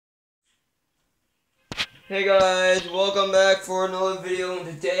Hey guys, welcome back for another video, and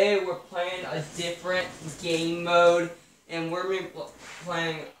today we're playing a different game mode, and we're going to be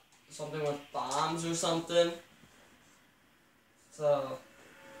playing something with bombs or something. So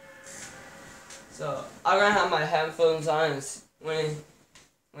I'm gonna have my headphones on and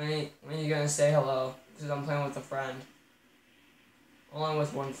when you're gonna say hello, because I'm playing with a friend. Only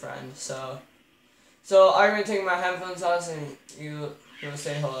with one friend, so I'm gonna take my headphones off and you'll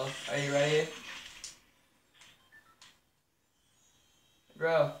say hello. Are you ready?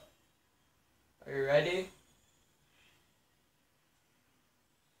 Bro, are you ready?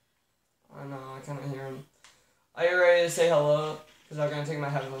 Oh no, I can't hear him. Are you ready to say hello? Because I'm going to take my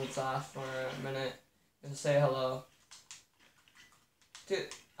headphones off for a minute and say hello. Dude,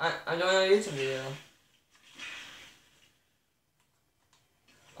 I'm doing a YouTube video.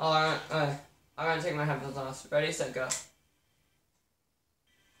 Alright, I'm going to take my headphones off. Ready, set, go.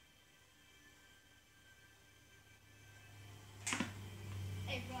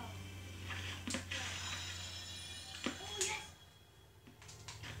 Hey, bro. Oh, yes.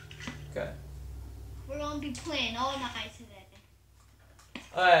 Okay. We're gonna be playing all night today.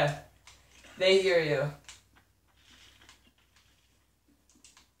 Alright. They hear you.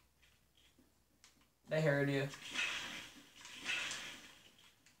 They heard you.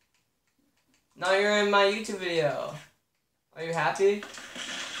 Now you're in my YouTube video. Are you happy?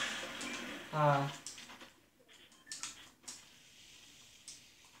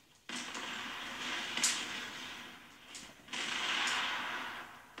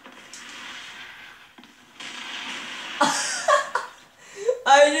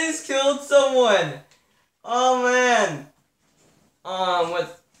 I just killed someone. Oh man.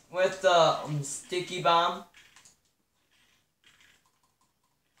 With the sticky bomb.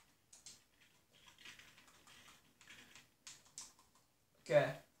 Okay.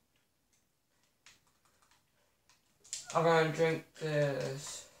 I'm gonna drink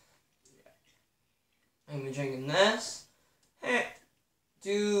this. I'm gonna be drinking this. Hey,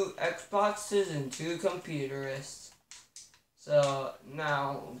 2 Xboxes and 2 computers. So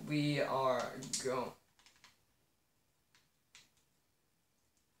now we are going.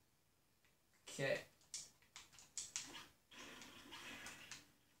 Okay.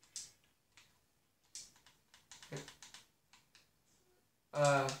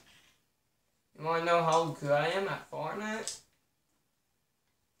 You wanna know how good I am at Fortnite?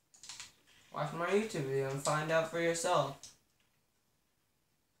 Watch my YouTube video and find out for yourself.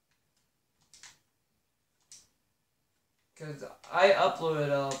 Cause I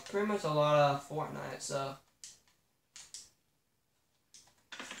uploaded pretty much a lot of Fortnite, so.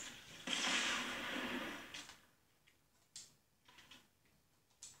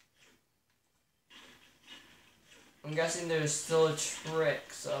 I'm guessing there's still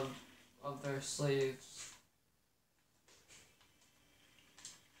tricks of their sleeves.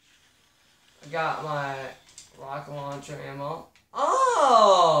 I got my rocket launcher ammo.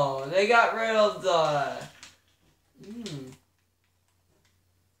 Oh, they got rid of the.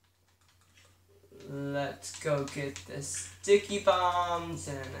 Let's go get the sticky bombs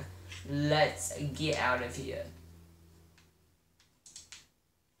and let's get out of here.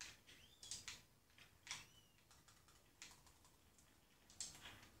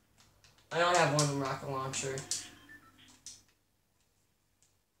 I only have one rocket launcher.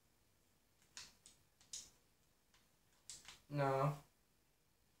 No.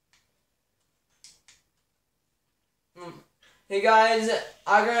 Hey guys,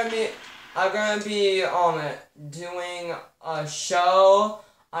 I'm gonna be doing a show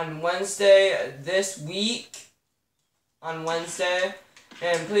on Wednesday this week. On Wednesday,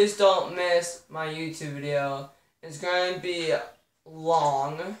 and please don't miss my YouTube video. It's gonna be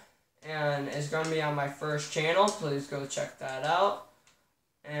long. And it's going to be on my first channel. Please go check that out.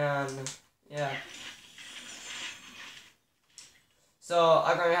 And, yeah. So,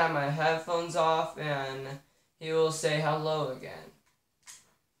 I'm going to have my headphones off, and he will say hello again.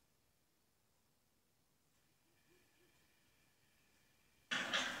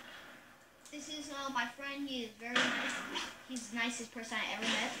 This is my friend. He is very nice. He's the nicest person I ever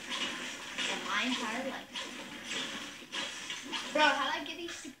met in my entire life. Bro, how do I get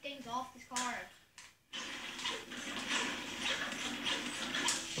these stupid things off this car?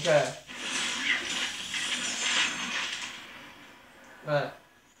 Okay. Alright.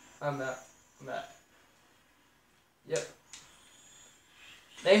 I'm back. Yep.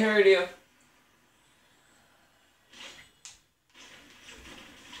 They heard you.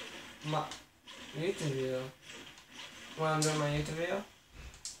 My YouTube video. When I'm doing my YouTube video?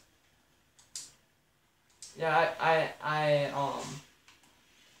 Yeah,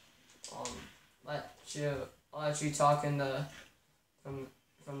 let's I'll let you talk in the from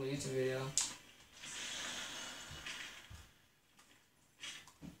the YouTube video.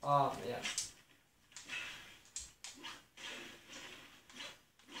 Yeah.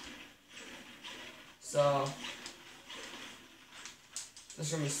 So this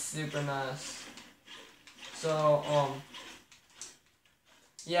is gonna be super nice. So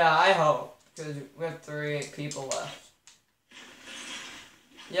yeah, I hope, because we have 3 people left.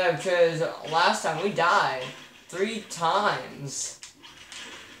 Yeah, because last time we died 3 times.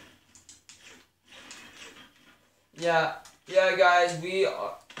 Yeah, guys, we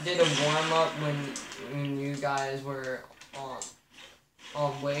did a warm up when you guys were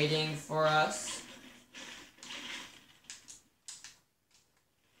waiting for us,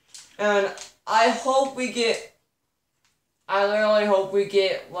 and I hope we get. I literally hope we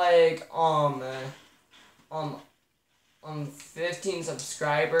get like 15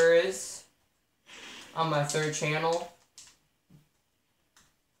 subscribers on my 3rd channel.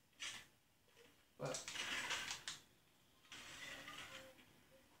 But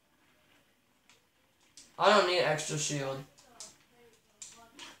I don't need extra shield.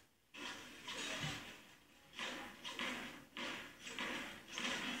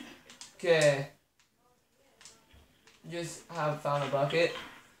 Okay. Just have found a bucket.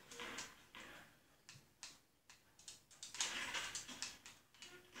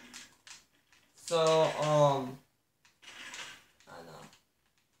 So, I know.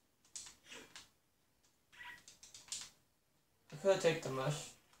 I could take the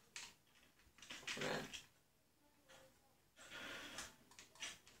mush. Man.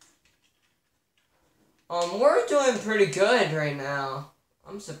 We're doing pretty good right now.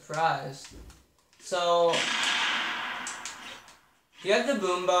 I'm surprised. So, do you have the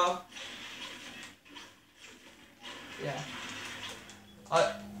boom bow? Yeah.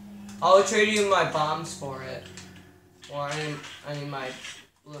 I'll trade you my bombs for it. Or I need my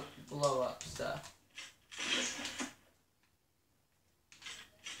blow up stuff.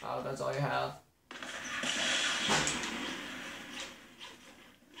 Oh, that's all you have.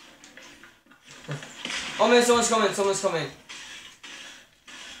 Oh man, someone's coming.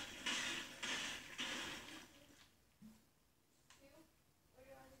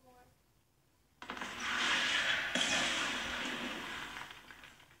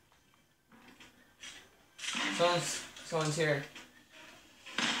 Someone's here.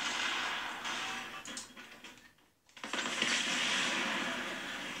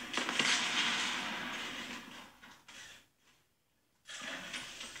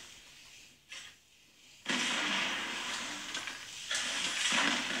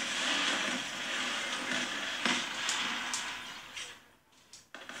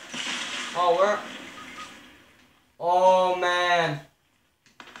 Oh, where? Oh, man.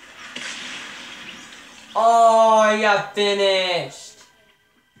 Oh, I got finished.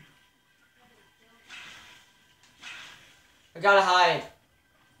 I gotta hide.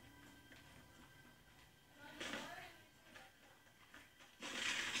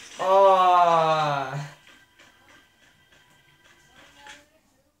 Oh.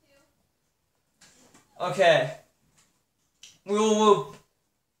 Okay. We will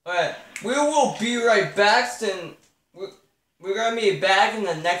be right back. We're gonna be back in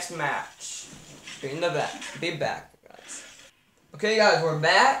the next match. Be back, guys. Okay, guys, we're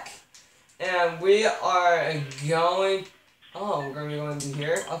back, and we are going. Oh, we're gonna be going to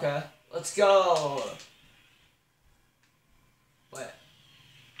here. Okay, let's go. Wait.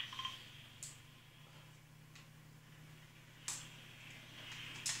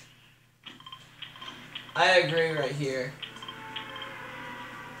 I agree right here.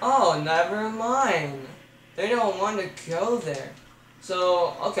 Oh, never mind. They don't want to go there.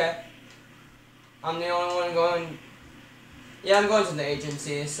 So, okay. I'm the only one going. Yeah, I'm going to the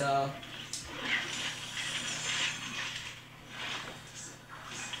agency, so.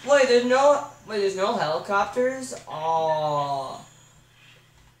 Wait, there's no helicopters? Oh.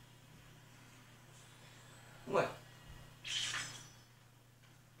 What?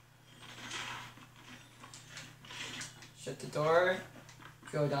 Shut the door.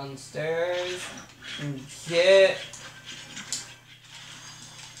 Go downstairs. And get.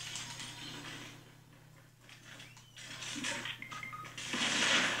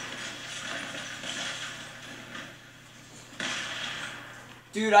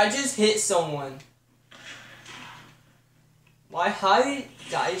 Dude, I just hit someone. How did he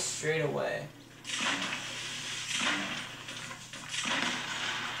die straight away?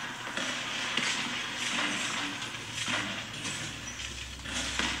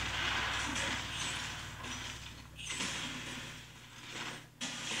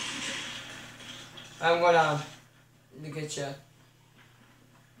 I'm going down to get you.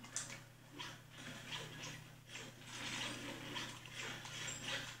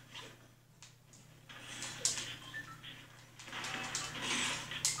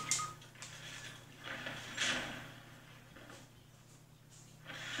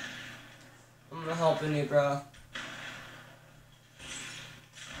 I'm helping you, bro.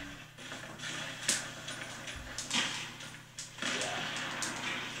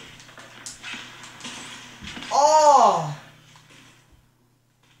 Oh!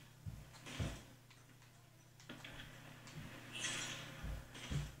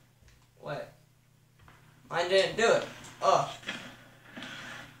 What? I didn't do it. Oh.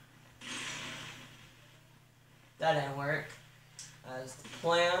 That didn't work. As the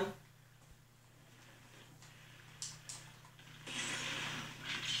plan.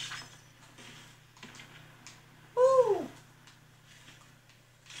 Woo!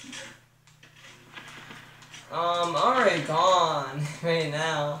 I'm already gone right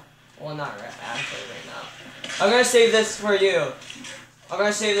now. Well, not right, actually right now. I'm gonna save this for you. I'm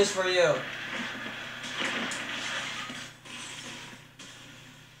gonna save this for you.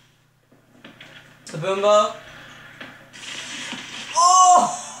 The Boombo.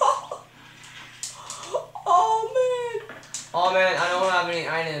 Oh! Oh man! Oh man, I don't have any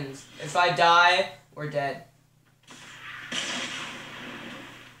items. If I die, we're dead.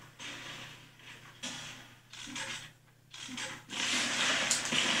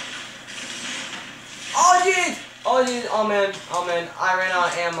 Oh jeez! Oh jeez! Oh man! Oh man! I ran out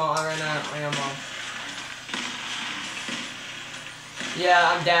of ammo.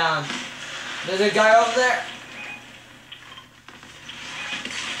 Yeah, I'm down. There's a guy over there.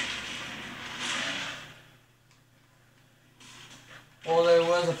 Well, there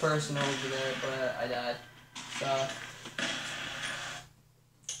was a person over there, but I died. So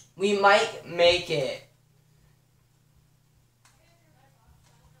we might make it.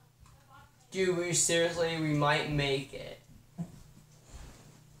 Dude, we might make it.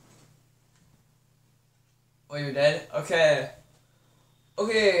 Oh, you're dead? Okay.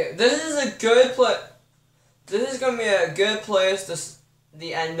 Okay, this is a good This is gonna be a good place to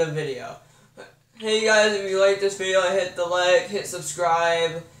the end of the video. Hey guys, if you like this video, hit the like, hit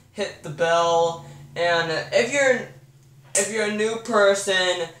subscribe, hit the bell, and if you're a new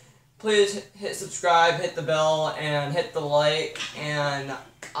person, please hit subscribe, hit the bell, and hit the like, and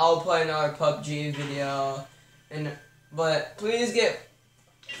I'll play another PUBG video. But please get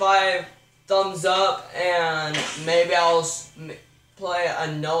 5 thumbs up, and maybe I'll play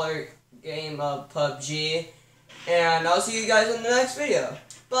another game of PUBG. And I'll see you guys in the next video.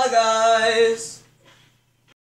 Bye guys!